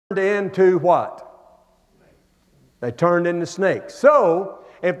into what? They turned into snakes. So,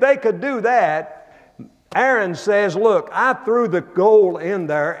 if they could do that, Aaron says, look, I threw the gold in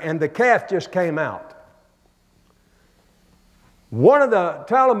there and the calf just came out. One of the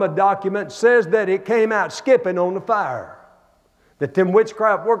Talmud documents says that it came out skipping on the fire. That them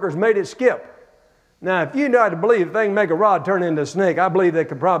witchcraft workers made it skip. Now, if you know how to believe if they can make a rod turn into a snake, I believe they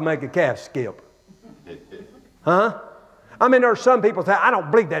could probably make a calf skip. Huh? I mean, there are some people say, I don't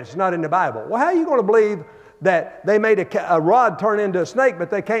believe that, it's not in the Bible. Well, how are you going to believe that they made a rod turn into a snake, but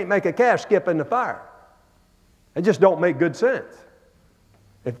they can't make a calf skip in the fire? It just don't make good sense.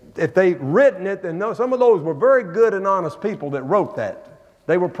 If they'd written it, then some of those were very good and honest people that wrote that.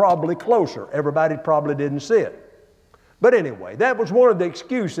 They were probably closer. Everybody probably didn't see it. But anyway, that was one of the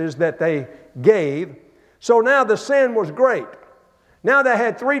excuses that they gave. So now the sin was great. Now they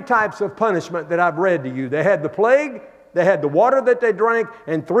had three types of punishment that I've read to you. They had the plague, they had the water that they drank,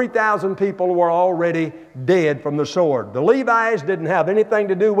 and 3,000 people were already dead from the sword. The Levites didn't have anything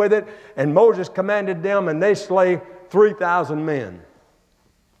to do with it, and Moses commanded them, and they slay 3,000 men.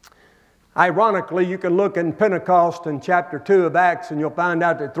 Ironically, you can look in Pentecost in chapter 2 of Acts, and you'll find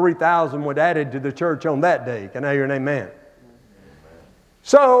out that 3,000 were added to the church on that day. Can I hear an amen?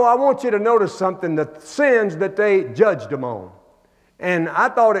 So I want you to notice something, the sins that they judged them on. And I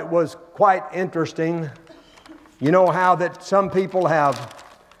thought it was quite interesting. You know how that some people have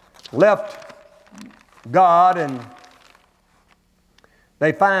left God and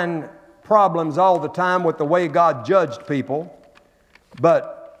they find problems all the time with the way God judged people.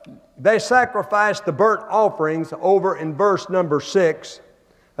 But they sacrificed the burnt offerings over in verse number 6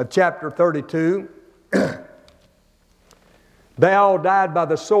 of chapter 32. They all died by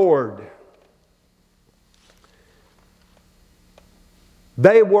the sword.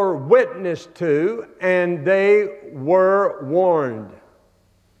 They were witnessed to and they were warned.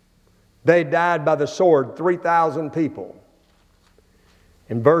 They died by the sword, 3,000 people.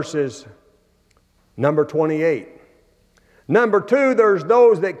 In verses number 28. Number 2, there's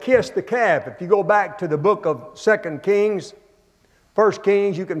those that kissed the calf. If you go back to the book of 2 Kings, 1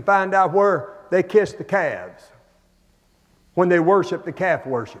 Kings, you can find out where they kissed the calves. When they worshiped the calf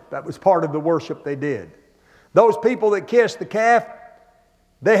worship. That was part of the worship they did. Those people that kissed the calf,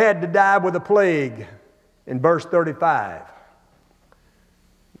 they had to die with a plague in verse 35.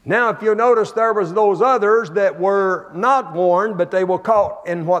 Now, if you'll notice, there was those others that were not warned, but they were caught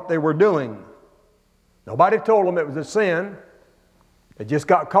in what they were doing. Nobody told them it was a sin. They just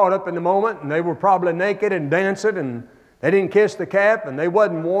got caught up in the moment, and they were probably naked and dancing, and they didn't kiss the calf, and they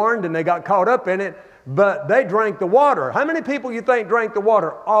wasn't warned, and they got caught up in it, but they drank the water. How many people you think drank the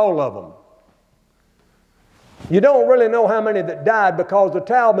water? All of them. You don't really know how many that died because the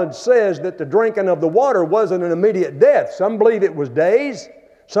Talmud says that the drinking of the water wasn't an immediate death. Some believe it was days.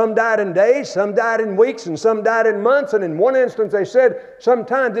 Some died in days, some died in weeks, and some died in months. And in one instance they said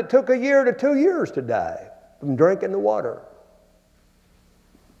sometimes it took 1 year to 2 years to die from drinking the water.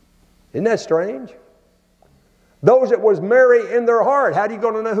 Isn't that strange? Those that was merry in their heart, how are you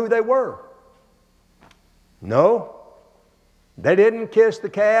going to know who they were? No. They didn't kiss the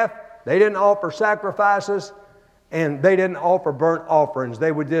calf. They didn't offer sacrifices. And they didn't offer burnt offerings.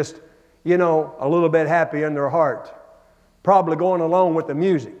 They were just, a little bit happy in their heart. Probably going along with the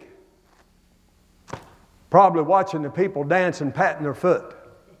music. Probably watching the people dance and patting their foot.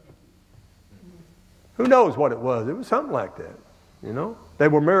 Who knows what it was? It was something like that, They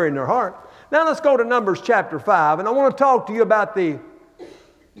were merry in their heart. Now let's go to Numbers chapter 5. And I want to talk to you about the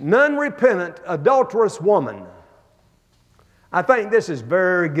non-repentant adulterous woman. I think this is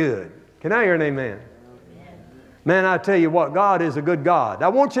very good. Can I hear an amen? Man, I tell you what, God is a good God. I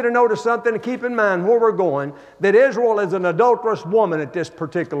want you to notice something to keep in mind where we're going, that Israel is an adulterous woman at this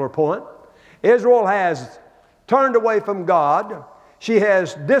particular point. Israel has turned away from God. She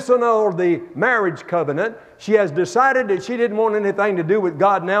has disannulled the marriage covenant. She has decided that she didn't want anything to do with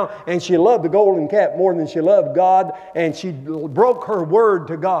God now, and she loved the golden calf more than she loved God, and she broke her word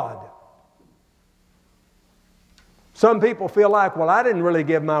to God. Some people feel like, well, I didn't really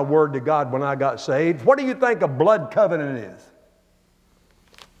give my word to God when I got saved. What do you think a blood covenant is?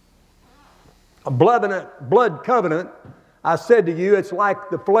 A blood covenant, I said to you, it's like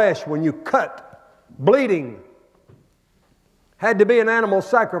the flesh when you cut, bleeding. Had to be an animal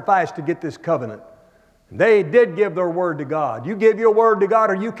sacrifice to get this covenant. They did give their word to God. You give your word to God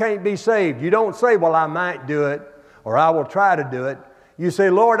or you can't be saved. You don't say, well, I might do it or I will try to do it. You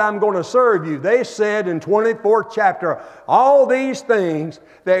say, Lord, I'm going to serve you. They said in 24th chapter, all these things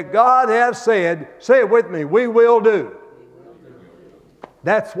that God has said, say it with me, we will do.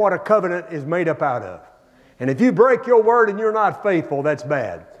 That's what a covenant is made up out of. And if you break your word and you're not faithful, that's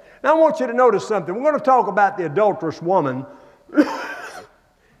bad. Now I want you to notice something. We're going to talk about the adulterous woman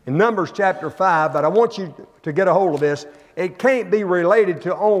in Numbers chapter 5, but I want you to get a hold of this. It can't be related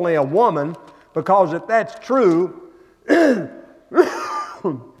to only a woman, because if that's true,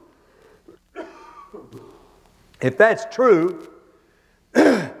 if that's true,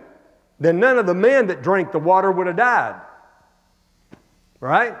 then none of the men that drank the water would have died.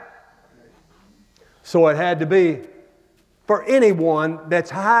 Right? So it had to be for anyone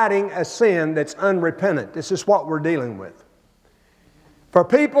that's hiding a sin that's unrepentant. This is what we're dealing with. For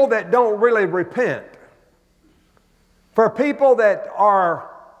people that don't really repent. For people that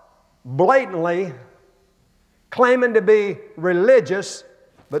are blatantly claiming to be religious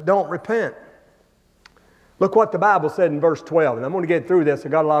but don't repent. Look what the Bible said in verse 12. And I'm going to get through this.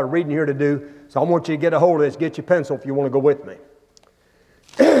 I've got a lot of reading here to do. So I want you to get a hold of this. Get your pencil if you want to go with me.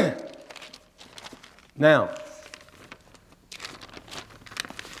 Now,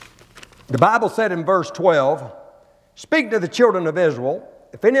 the Bible said in verse 12, speak to the children of Israel,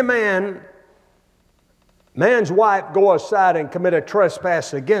 if any man's wife go aside and commit a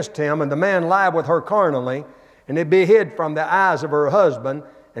trespass against him, and the man lie with her carnally, and it be hid from the eyes of her husband,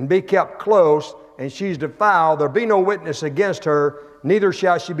 and be kept close, and she's defiled, there be no witness against her, neither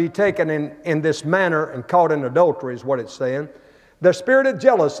shall she be taken in this manner and caught in adultery, is what it's saying. The spirit of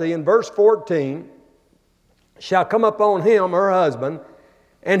jealousy, in verse 14, shall come upon him, her husband,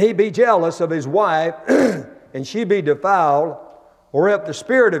 and he be jealous of his wife, and she be defiled. Or if the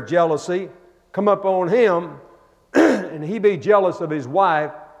spirit of jealousy come upon him, and he be jealous of his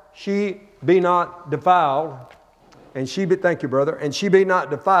wife, she be not defiled, and she be, thank you, brother, and she be not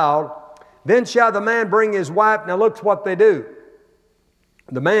defiled, then shall the man bring his wife. Now look what they do.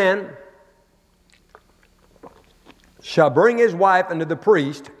 The man shall bring his wife unto the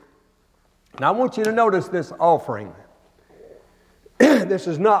priest. Now I want you to notice this offering. This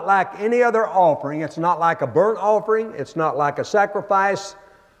is not like any other offering. It's not like a burnt offering. It's not like a sacrifice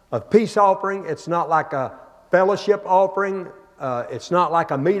of peace offering. It's not like a fellowship offering. It's not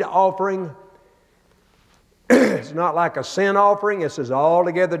like a meat offering. It's not like a sin offering. This is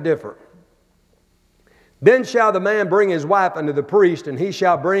altogether different. Then shall the man bring his wife unto the priest, and he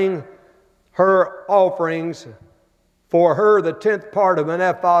shall bring her offerings for her the 10th part of an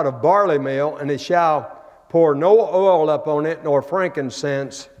ephah of barley meal, and it shall pour no oil upon it, nor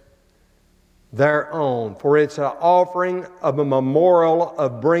frankincense thereon. For it's an offering of a memorial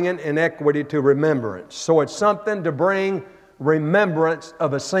of bringing iniquity to remembrance. So it's something to bring remembrance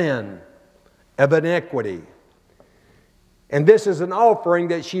of a sin, of iniquity. And this is an offering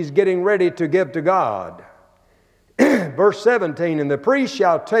that she's getting ready to give to God. Verse 17, and the priest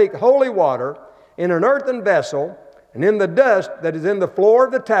shall take holy water in an earthen vessel, and in the dust that is in the floor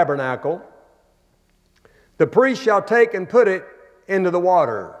of the tabernacle, the priest shall take and put it into the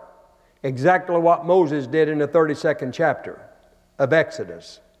water. Exactly what Moses did in the 32nd chapter of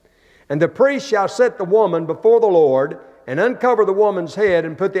Exodus. And the priest shall set the woman before the Lord, and uncover the woman's head,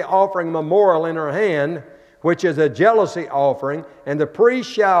 and put the offering memorial in her hand, which is a jealousy offering. And the priest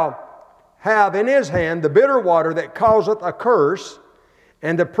shall have in his hand the bitter water that causeth a curse.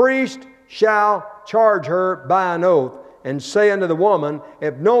 And the priest shall charge her by an oath, and say unto the woman,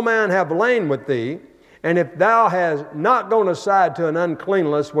 if no man have lain with thee, and if thou hast not gone aside to an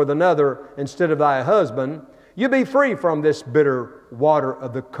uncleanness with another instead of thy husband, you be free from this bitter water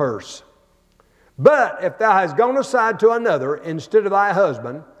of the curse. But if thou hast gone aside to another instead of thy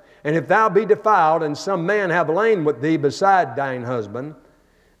husband, and if thou be defiled, and some man have lain with thee beside thine husband,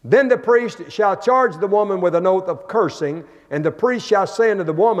 then the priest shall charge the woman with an oath of cursing, and the priest shall say unto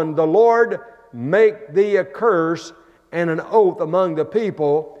the woman, the Lord make thee a curse and an oath among the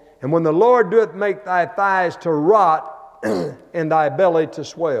people, and when the Lord doeth make thy thighs to rot and thy belly to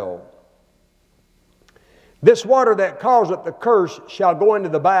swell. This water that causeth the curse shall go into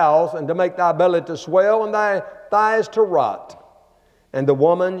the bowels, and to make thy belly to swell and thy thighs to rot. And the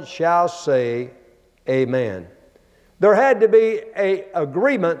woman shall say, Amen. There had to be an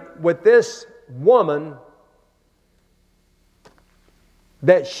agreement with this woman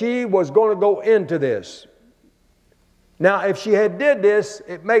that she was going to go into this. Now, if she had did this,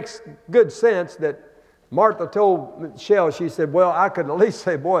 it makes good sense that Martha told Michelle, she said, well, I could at least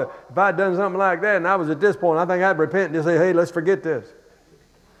say, boy, if I'd done something like that and I was at this point, I think I'd repent and just say, hey, let's forget this.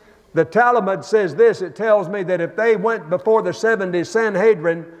 The Talmud says this, it tells me that if they went before the 70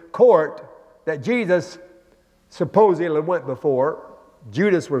 Sanhedrin court that Jesus supposedly went before,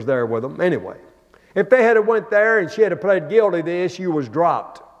 Judas was there with them anyway. If they had went there and she had pled guilty, the issue was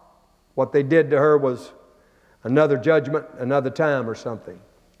dropped. What they did to her was another judgment, another time or something.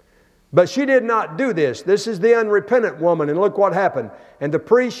 But she did not do this. This is the unrepentant woman. And look what happened. And the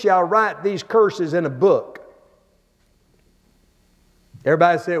priest shall write these curses in a book.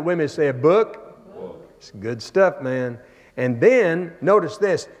 Everybody say it with me. Say a book. It's good stuff, man. And then, notice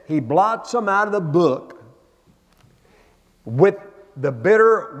this. He blots them out of the book with the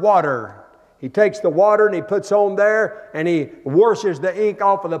bitter water. He takes the water and he puts on there and he washes the ink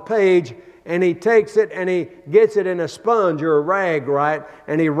off of the page, and he takes it and he gets it in a sponge or a rag, right?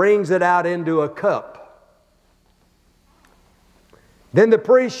 And he wrings it out into a cup. Then the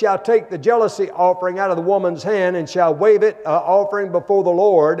priest shall take the jealousy offering out of the woman's hand and shall wave it offering before the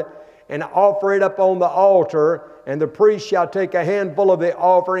Lord and offer it up on the altar. And the priest shall take a handful of the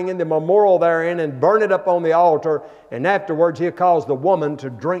offering and the memorial therein and burn it up on the altar. And afterwards he'll cause the woman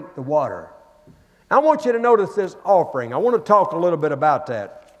to drink the water. I want you to notice this offering. I want to talk a little bit about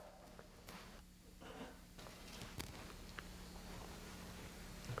that.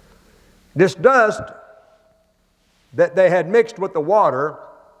 This dust that they had mixed with the water,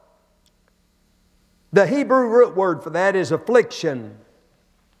 the Hebrew root word for that is affliction,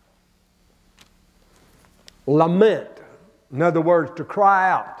 lament. In other words, to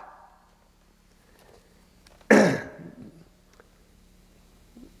cry out.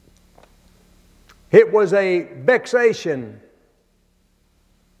 It was a vexation.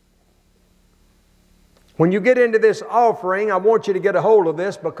 When you get into this offering, I want you to get a hold of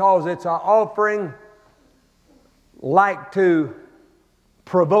this, because it's an offering like to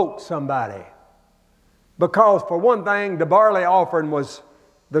provoke somebody. Because for one thing, the barley offering was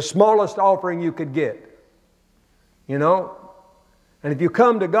the smallest offering you could get. You know? And if you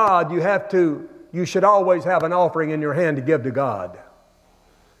come to God, you should always have an offering in your hand to give to God.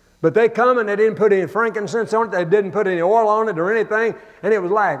 But they come and they didn't put any frankincense on it, they didn't put any oil on it or anything, and it was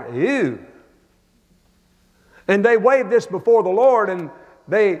like, ew. And they waved this before the Lord, and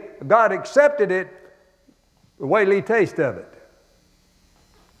God accepted it. Wait till you taste of it.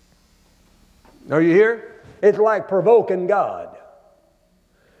 Are you here? It's like provoking God.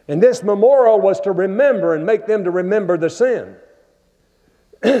 And this memorial was to remember and make them to remember the sin.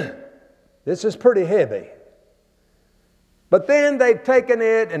 This is pretty heavy. But then they've taken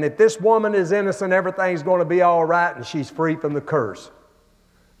it, and if this woman is innocent, everything's going to be all right, and she's free from the curse.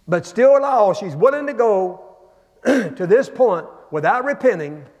 But still at all, she's willing to go to this point without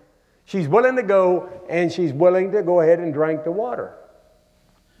repenting. She's willing to go, and she's willing to go ahead and drink the water.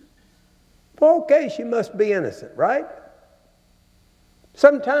 Well, okay, she must be innocent, right?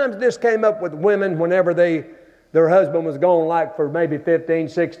 Sometimes this came up with women whenever their husband was gone, like for maybe 15,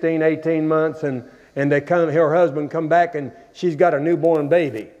 16, 18 months, and her husband come back and she's got a newborn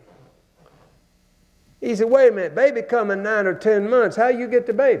baby. He said, wait a minute, baby coming 9 or 10 months, how you get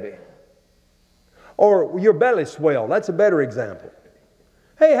the baby? Or your belly swell, that's a better example.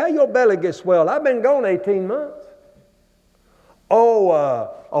 Hey, how your belly get swelled? I've been gone 18 months.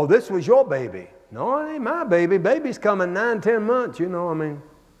 Oh, this was your baby. No, it ain't my baby. Baby's coming 9, 10 months, you know, I mean.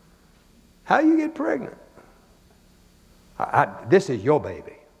 How you get pregnant? This is your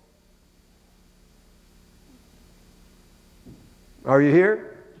baby. Are you here?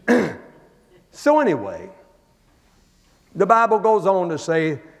 So anyway, the Bible goes on to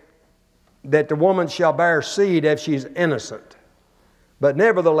say that the woman shall bear seed if she's innocent. But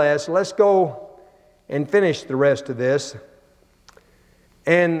nevertheless, let's go and finish the rest of this.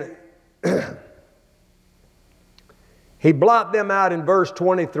 And he blotted them out in verse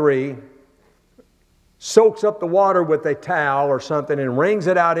 23, soaks up the water with a towel or something and wrings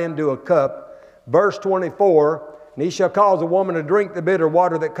it out into a cup. Verse 24, and he shall cause a woman to drink the bitter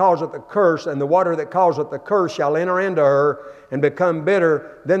water that causeth the curse, and the water that causeth the curse shall enter into her and become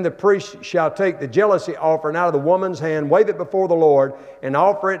bitter. Then the priest shall take the jealousy offering out of the woman's hand, wave it before the Lord, and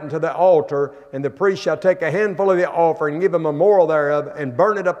offer it unto the altar. And the priest shall take a handful of the offering, and give a memorial thereof, and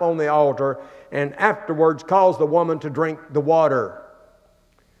burn it up on the altar, and afterwards cause the woman to drink the water.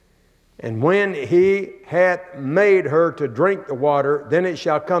 And when he hath made her to drink the water, then it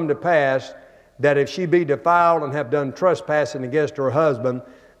shall come to pass that if she be defiled and have done trespassing against her husband,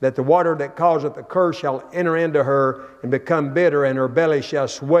 that the water that causeth the curse shall enter into her and become bitter, and her belly shall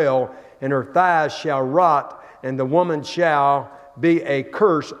swell, and her thighs shall rot, and the woman shall be a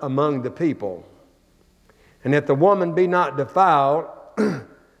curse among the people. And if the woman be not defiled,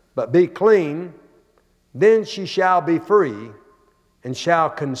 but be clean, then she shall be free, and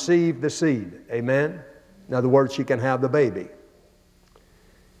shall conceive the seed. Amen? In other words, she can have the baby.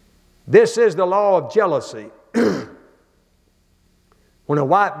 This is the law of jealousy. When a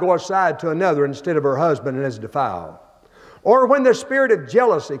wife goes aside to another instead of her husband and is defiled. Or when the spirit of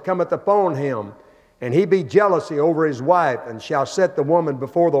jealousy cometh upon him, and he be jealousy over his wife, and shall set the woman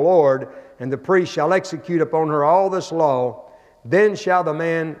before the Lord, and the priest shall execute upon her all this law, then shall the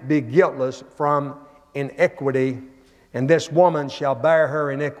man be guiltless from iniquity, and this woman shall bear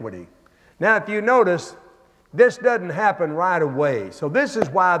her iniquity. Now, if you notice, this doesn't happen right away. So this is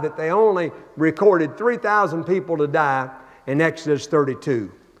why that they only recorded 3,000 people to die in Exodus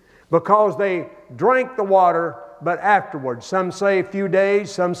 32. Because they drank the water, but afterwards. Some say a few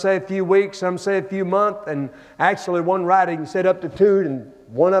days, some say a few weeks, some say a few months, and actually one writing said up to 2, and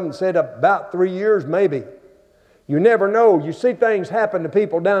one of them said about 3 years maybe. You never know. You see things happen to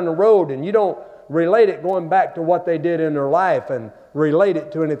people down the road, and you don't relate it going back to what they did in their life and relate it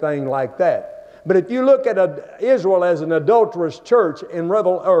to anything like that. But if you look at Israel as an adulterous church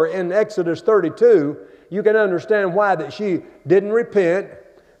in Exodus 32, you can understand why that she didn't repent.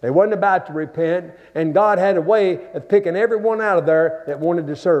 They wasn't about to repent, and God had a way of picking everyone out of there that wanted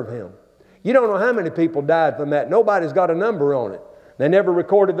to serve Him. You don't know how many people died from that. Nobody's got a number on it. They never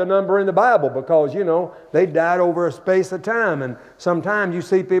recorded the number in the Bible because, you know, they died over a space of time, and sometimes you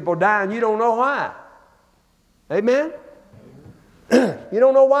see people die and you don't know why. Amen? You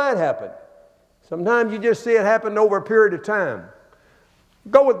don't know why it happened. Sometimes you just see it happen over a period of time.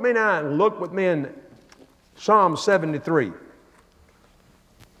 Go with me now and look with me in Psalm 73.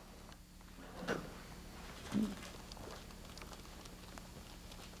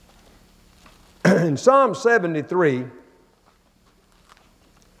 In Psalm 73,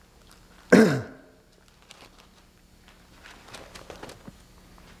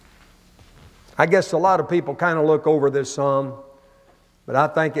 I guess a lot of people kind of look over this psalm, but I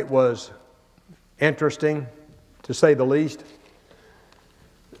think it was interesting, to say the least.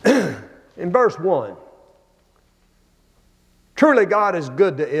 In verse 1, truly God is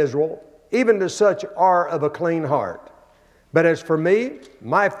good to Israel, even to such are of a clean heart. But as for me,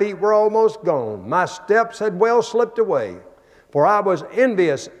 my feet were almost gone. My steps had well slipped away. For I was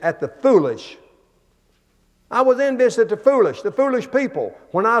envious at the foolish. I was envious at the foolish people,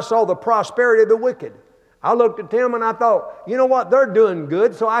 when I saw the prosperity of the wicked. I looked at them and I thought, you know what, they're doing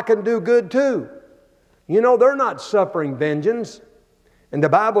good, so I can do good too. You know, they're not suffering vengeance. And the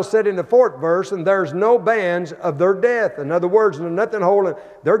Bible said in the 4th verse, and there's no bands of their death. In other words, there's nothing holding.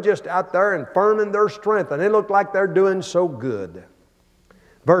 They're just out there and firm in their strength, and they look like they're doing so good.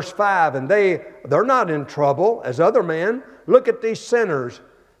 Verse 5, and they're not in trouble as other men. Look at these sinners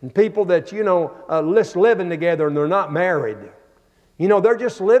and people that, you know, just living together and they're not married. You know, they're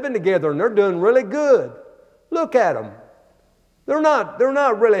just living together and they're doing really good. Look at them. They're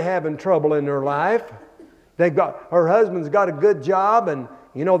not really having trouble in their life. Her husband's got a good job, and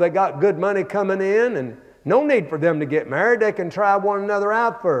you know, they got good money coming in, and no need for them to get married. They can try one another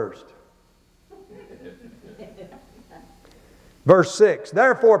out first. Verse 6,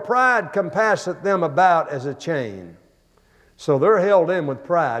 therefore pride compasseth them about as a chain. So they're held in with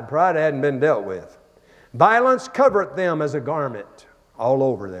pride. Pride hadn't been dealt with. Violence covereth them as a garment all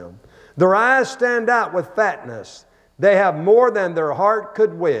over them. Their eyes stand out with fatness. They have more than their heart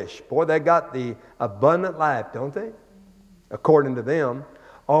could wish. Boy, they got the abundant life, don't they? According to them.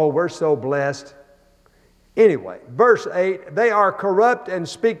 Oh, we're so blessed. Anyway, verse 8, they are corrupt and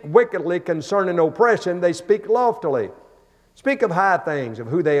speak wickedly concerning oppression. They speak loftily. Speak of high things, of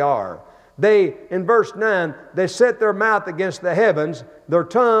who they are. They, in verse 9, they set their mouth against the heavens. Their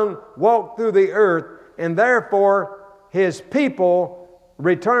tongue walked through the earth. And therefore His people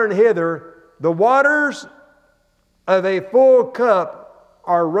return hither. The waters of a full cup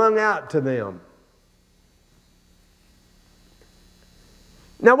are wrung out to them.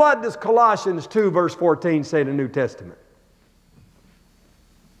 Now what does Colossians 2 verse 14 say in the New Testament?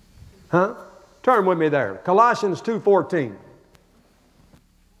 Huh? Turn with me there. Colossians 2:14.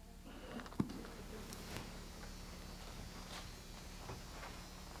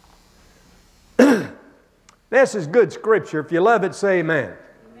 This is good scripture. If you love it, say amen.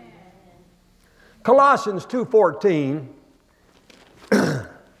 Amen. Colossians 2:14.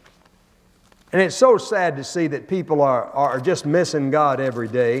 And it's so sad to see that people are just missing God every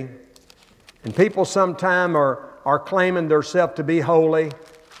day. And people sometimes are claiming themselves to be holy.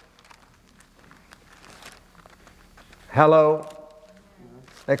 Hello?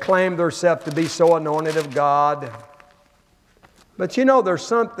 They claim themselves to be so anointed of God. But you know, there's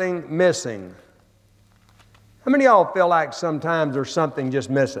something missing. How many of y'all feel like sometimes there's something just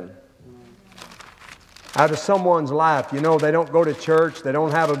missing out of someone's life? You know, they don't go to church. They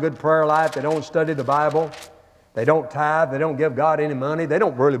don't have a good prayer life. They don't study the Bible. They don't tithe. They don't give God any money. They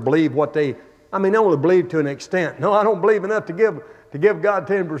don't really believe they only believe to an extent. No, I don't believe enough to give God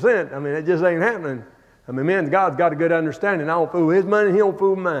 10%. I mean, it just ain't happening. I mean, man, God's got a good understanding. I don't fool His money. He don't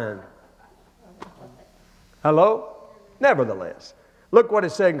fool mine. Hello? Nevertheless. Look what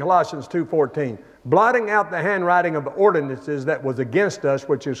it said in Colossians 2:14. Blotting out the handwriting of ordinances that was against us,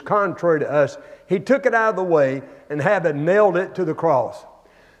 which is contrary to us, he took it out of the way and having nailed it to the cross.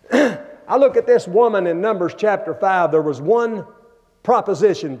 I look at this woman in Numbers chapter 5. There was one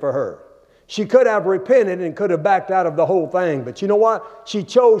proposition for her. She could have repented and could have backed out of the whole thing. But you know what? She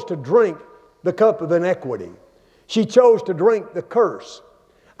chose to drink the cup of inequity. She chose to drink the curse.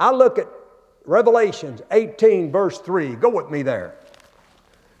 I look at Revelations 18 verse 3. Go with me there.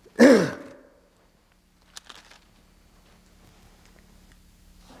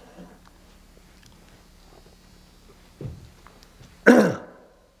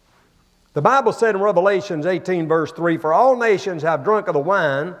 The Bible said in Revelations 18 verse 3, for all nations have drunk of the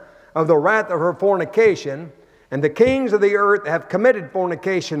wine of the wrath of her fornication, and the kings of the earth have committed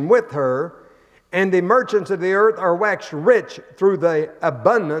fornication with her, and the merchants of the earth are waxed rich through the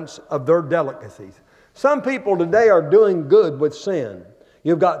abundance of their delicacies. Some people today are doing good with sin.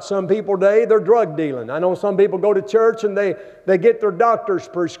 You've got some people today, they're drug dealing. I know some people go to church and they get their doctor's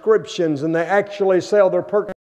prescriptions and they actually sell their